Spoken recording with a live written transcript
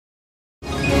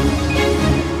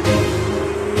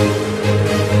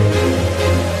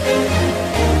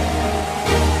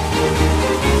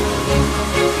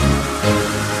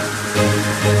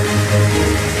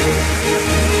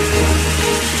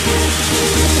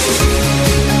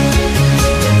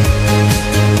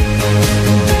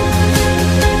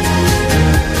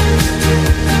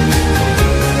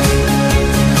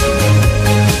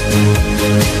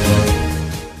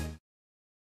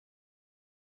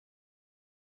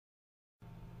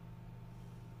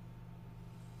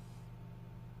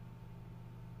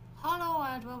Hello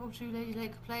and welcome to Lady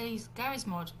Lake Plays Gary's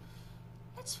Mod.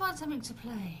 Let's find something to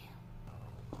play.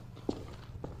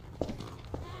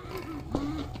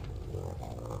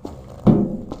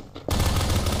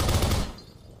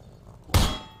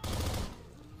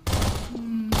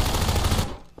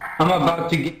 I'm about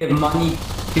to give money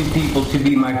to people to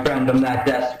be my friend. I'm that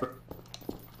desperate.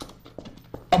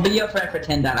 I'll be your friend for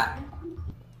 $10.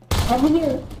 I'll be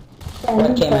your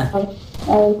What,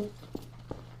 Cayman?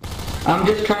 I'm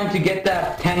just trying to get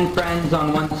that 10 friends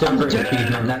on one server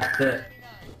achievement. That's it.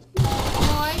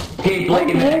 Hey, I'll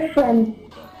be your friend.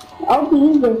 I'll be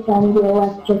your friend, you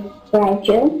electric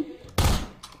Rachel.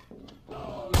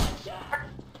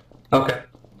 Okay.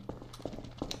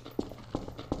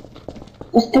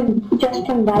 Just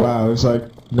invite. Wow, there's like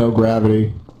no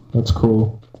gravity. That's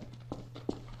cool.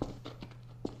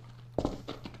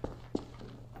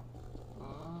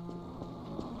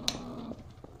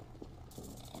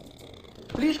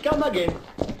 Please come again.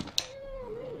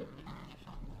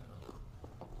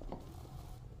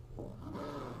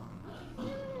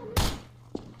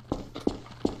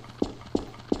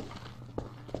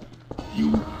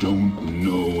 You don't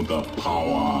know the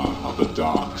power of the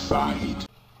dark side.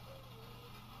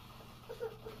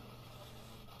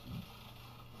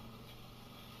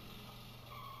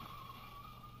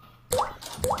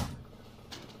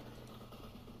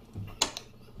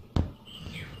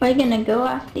 We're gonna go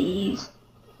after these.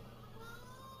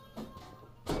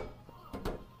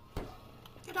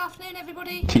 Good afternoon,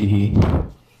 everybody.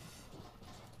 Teehee.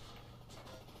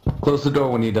 Close the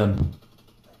door when you're done.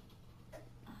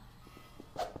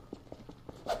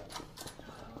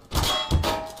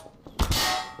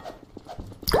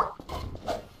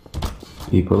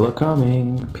 People are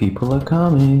coming. People are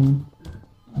coming.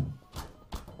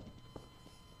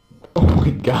 Oh my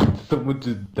god, someone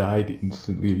just died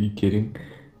instantly. Are you kidding?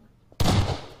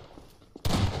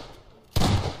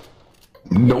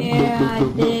 Nope, Yeah,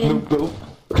 nope, nope, nope, nope,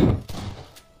 nope.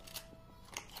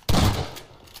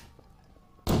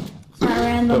 I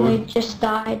randomly just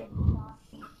died.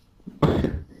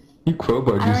 You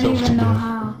crowbarred I yourself don't to even know death.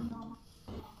 how.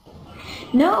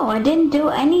 No, I didn't do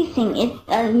anything.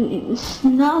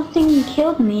 Nothing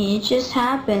killed me. It just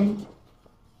happened.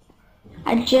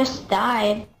 I just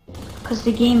died. Because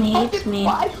the game hates me.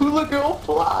 Fly, hula girl,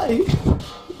 fly!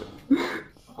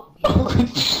 Holy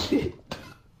shit!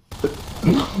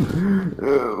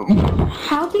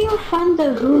 How do you find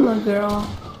the hula girl?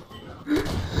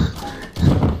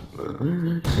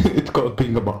 It's called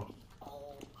being a bomb.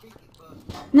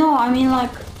 No, I mean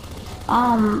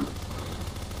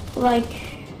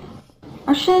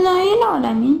actually no, you know what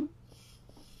I mean.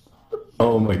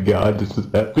 Oh my god, this is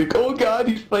epic. Oh god,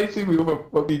 he's placing me with a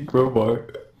fucking crowbar.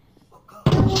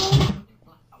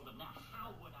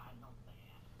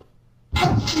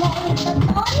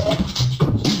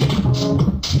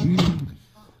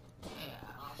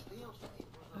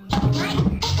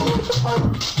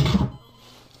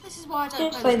 This is why I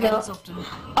don't Seriously play this game though. as often.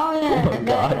 Oh yeah, Oh my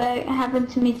God. that happened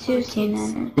to me too,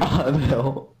 Seananners. Ah,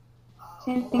 no.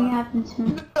 Same thing happened to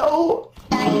me. No!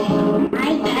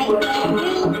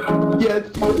 Yes,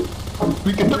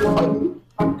 we can run.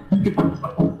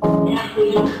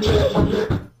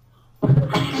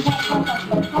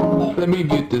 Let me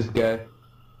mute this guy.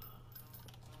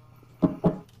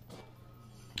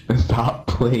 Stop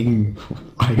playing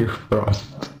Fire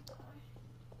Frost.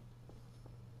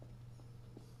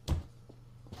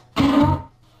 How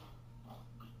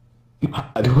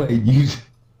do I use it?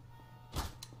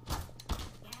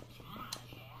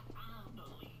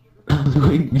 I'm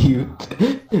doing mute.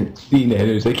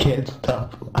 Seananners, I can't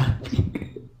stop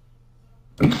laughing.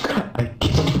 I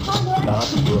can't stop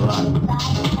laughing.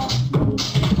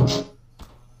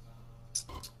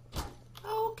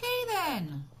 Okay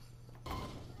then.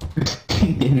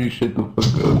 Seananners, shut the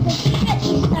fuck up.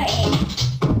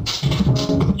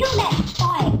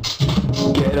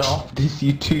 Get off this,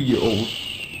 you 2-year-old.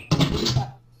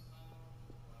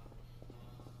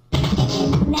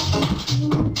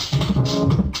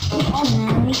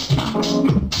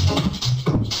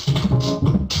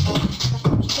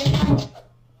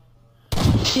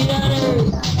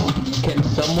 Can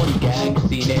someone gag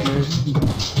Seananners?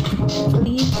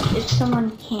 Please, if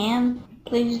someone can,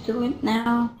 please do it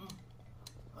now.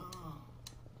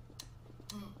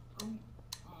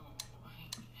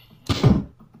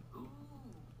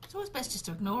 It's always best just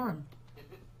to ignore him.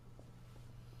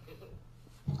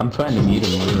 I'm trying to mute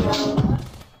him, really. Oh,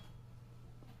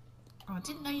 I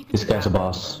didn't know you could This do guy's a that.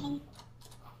 boss.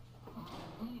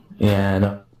 Yeah, I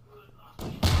know.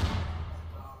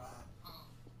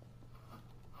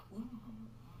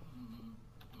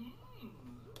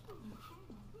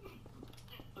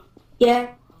 Yeah.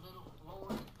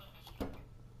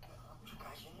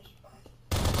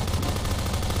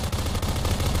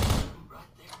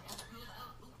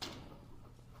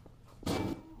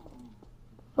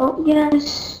 Oh,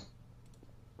 yes.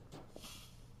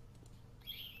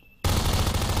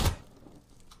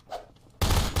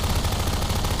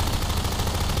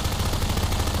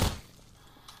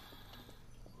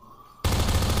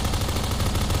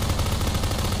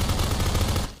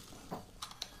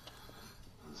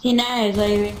 Seananners,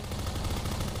 baby.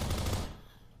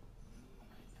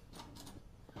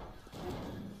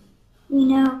 We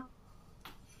know.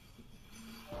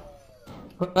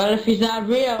 Well, if he's not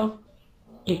real,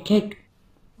 get kicked.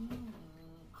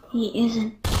 He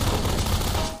isn't.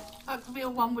 A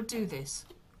real one would do this.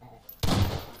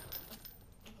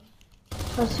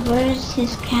 Plus, where's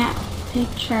his cat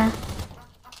picture?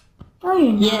 Oh,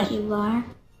 you know Yes. you are.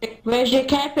 Where's your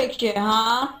cat picture,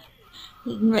 huh?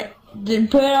 Then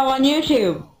put it up on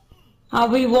YouTube. I'll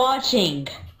be watching.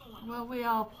 Well, we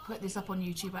are put this up on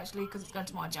YouTube actually because it's going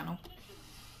to my channel.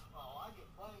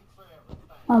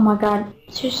 Oh my god.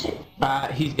 Seriously.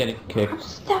 He's getting kicked.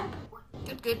 Stop.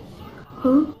 Good, good.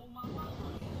 Who?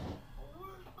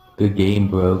 Good game,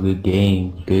 bro. Good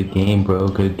game. Good game, bro.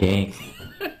 Good game.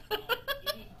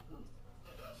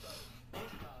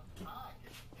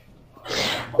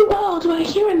 Wow, do I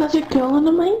hear another girl on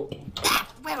the mic?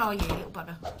 Where are you, little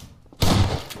bugger?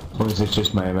 Or is it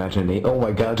just my imagination? Oh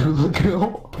my god, who's the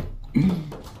girl?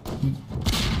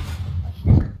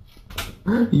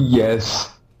 Yes.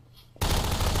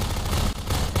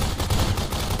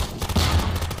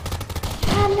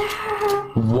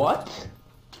 What?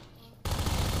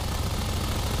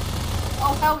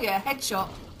 Oh, hell yeah, headshot.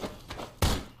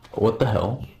 What the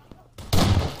hell?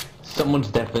 Someone's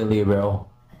definitely a real.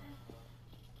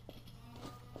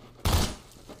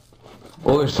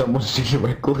 Or someone's just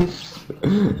reckless.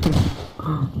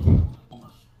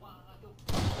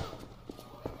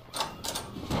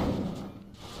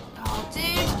 Oh,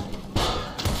 dude.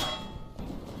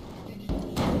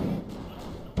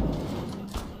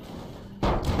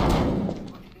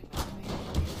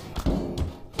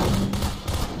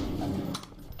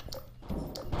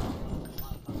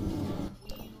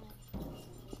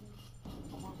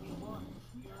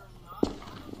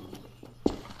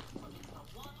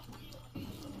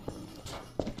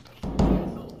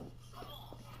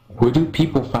 Where do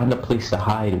people find a place to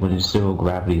hide when it's zero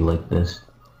gravity like this?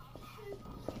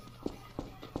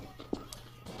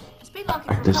 It's been like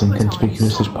it Act for a as couple of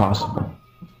inconspicuous times. as possible.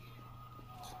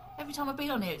 Every time I've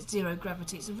been on here, it's zero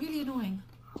gravity. It's really annoying.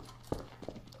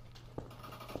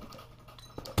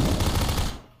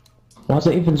 Why is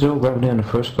it even zero gravity in the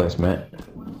first place, Matt?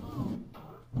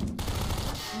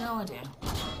 No idea.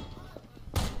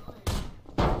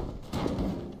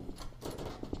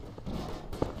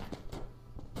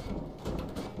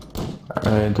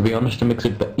 And to be honest, it makes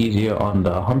it easier on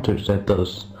the hunters that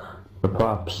does the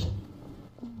props.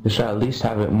 They should at least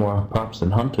have it more props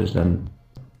than hunters then.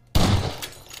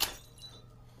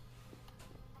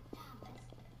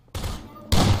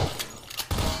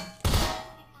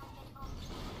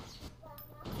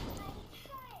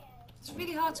 It's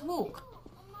really hard to walk.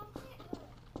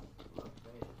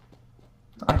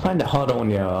 I find it harder when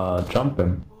you're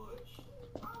jumping.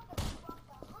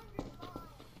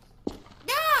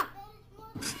 Yeah!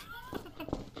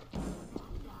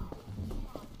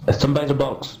 Somebody's a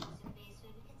box.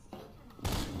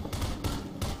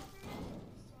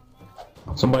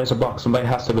 Somebody's a box. Somebody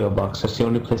has to be a box. That's the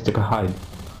only place they can hide.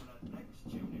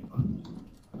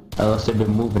 Unless they've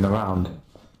been moving around.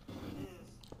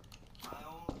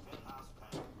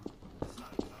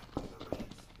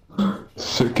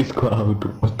 Circus Cloud,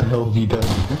 what the hell have you done?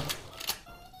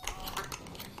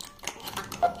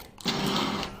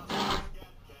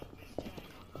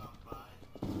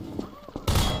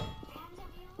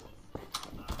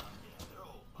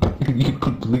 You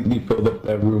completely filled up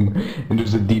that room and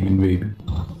there's a demon baby.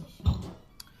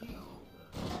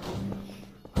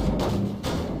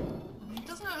 It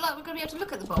doesn't look like we're going to be able to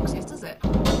look at the boxes, does it?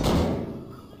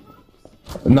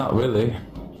 Not really.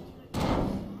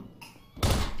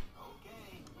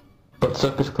 But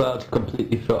Circus Cloud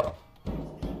completely filled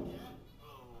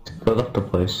up the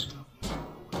place.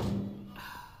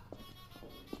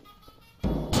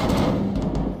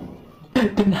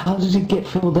 Then how does it get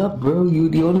filled up, bro? You're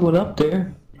the only one up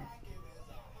there.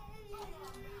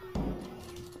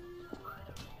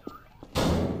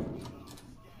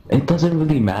 It doesn't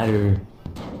really matter.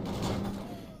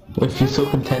 If you're so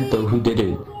content though, who did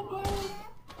it?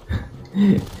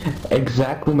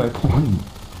 Exactly my point.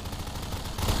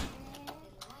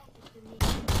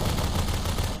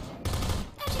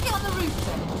 How'd you get on the roof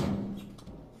then?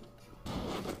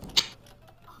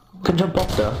 jump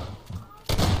up there.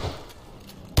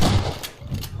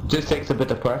 Just takes a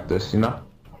bit of practice, you know?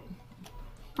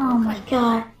 Oh my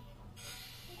god.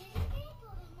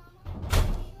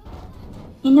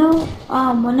 You know,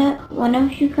 one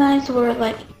of you guys were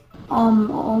like,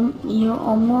 you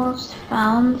almost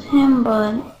found him,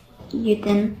 but you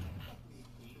didn't.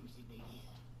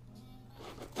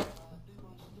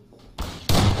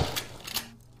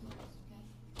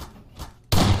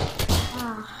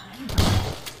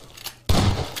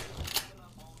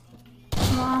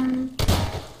 Come on.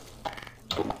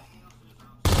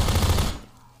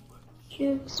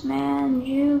 Jukes, man,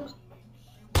 jukes.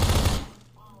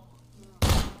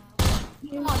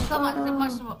 Come on, you got like that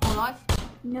much more life.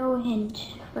 No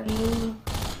hint for you.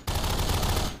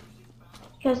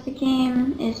 Because the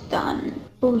game is done.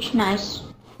 Oosh, nice.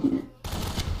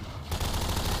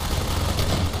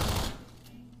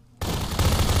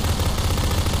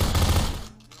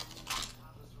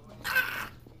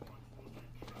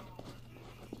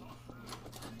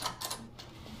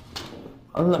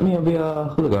 Oh, let me be a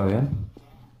hooligan again.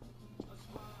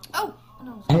 Oh!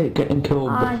 No. Hey, getting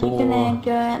killed before...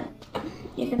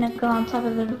 You're gonna go on top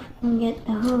of the roof and get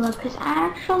the hula, because I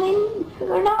actually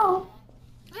figured out.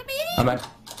 Let me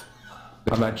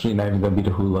I'm actually not even gonna be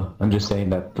the hula. I'm just saying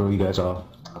that throw you guys off.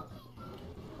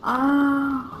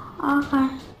 Okay.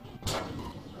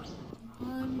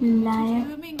 Liar.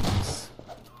 doing this.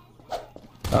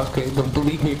 Okay, don't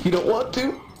believe me if you don't want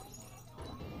to.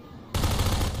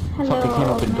 Hello, Fucking came old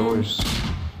up man. indoors.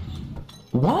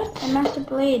 What? Hey, Master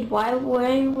Blade, why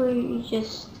were you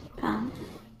just,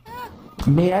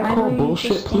 May I why call were you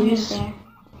bullshit, just standing please? there?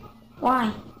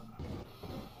 Why?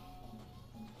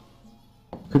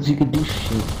 Because you could do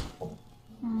shit.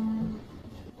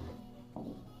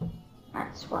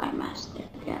 That's why, Master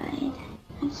Blade.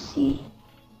 I see.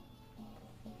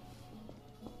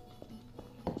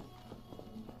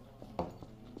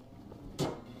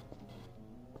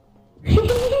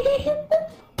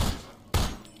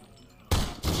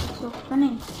 So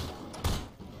funny.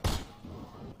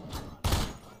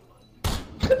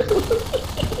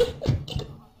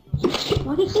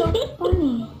 What is so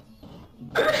funny?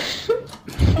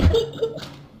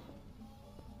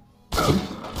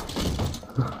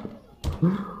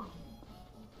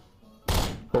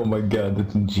 Oh my god,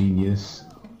 that's ingenious.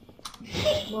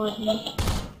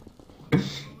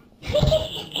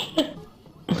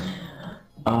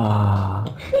 Ah.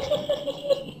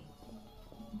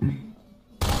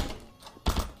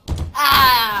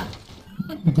 Ah!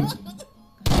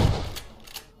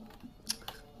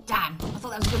 Damn, I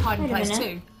thought that was a good hiding Wait a place minute.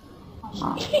 too.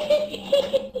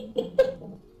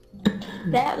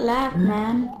 That laugh,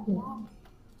 man.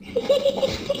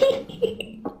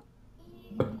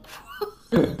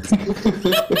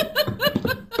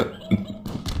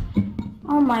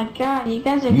 Oh my god, you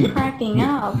guys are cracking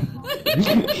up.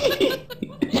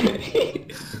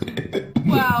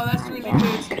 Wow, that's really good.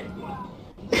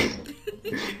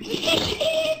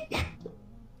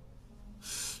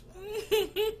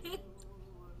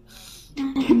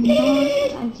 I have no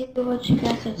idea what you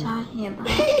guys are talking about.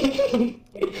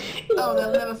 Oh,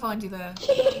 they'll never find you there.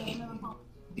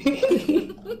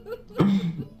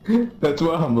 That's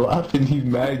why I'm laughing, he's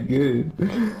mad good.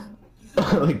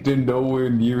 Like, they're nowhere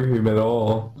near him at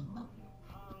all.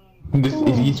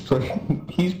 He's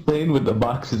playing with the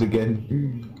boxes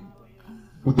again.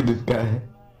 Look at this guy.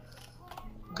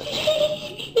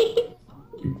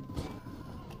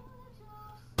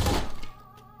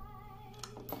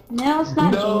 No, it's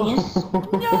not No. genius.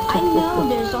 I know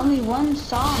there's only one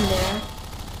song there.